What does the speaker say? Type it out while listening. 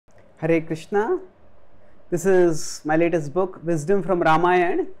Hare Krishna. This is my latest book, Wisdom from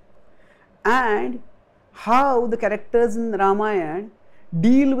Ramayana, and how the characters in Ramayana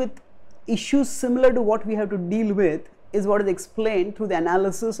deal with issues similar to what we have to deal with is what is explained through the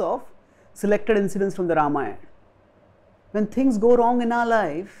analysis of selected incidents from the Ramayana. When things go wrong in our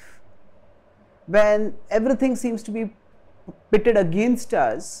life, when everything seems to be pitted against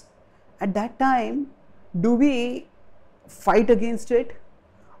us, at that time, do we fight against it,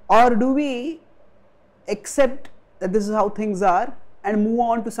 or do we accept that this is how things are and move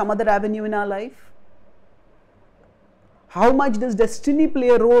on to some other avenue in our life? How much does destiny play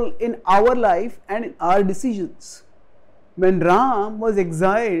a role in our life and in our decisions? When Ram was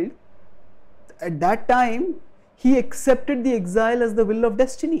exiled, at that time, he accepted the exile as the will of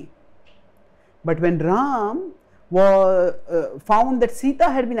destiny. But when Ram found that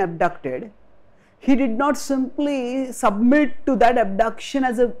Sita had been abducted, he did not simply submit to that abduction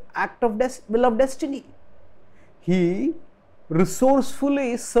as an act of will of destiny. He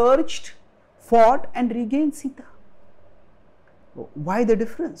resourcefully searched, fought and regained Sita. Why the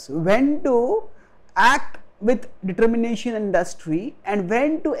difference? When to act with determination and industry and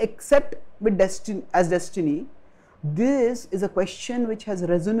when to accept with destiny, this is a question which has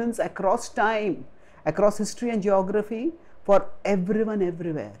resonance across time, across history and geography for everyone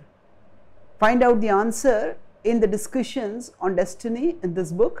everywhere. Find out the answer in the discussions on destiny in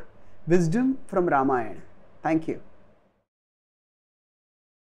this book, Wisdom from Ramayana. Thank you.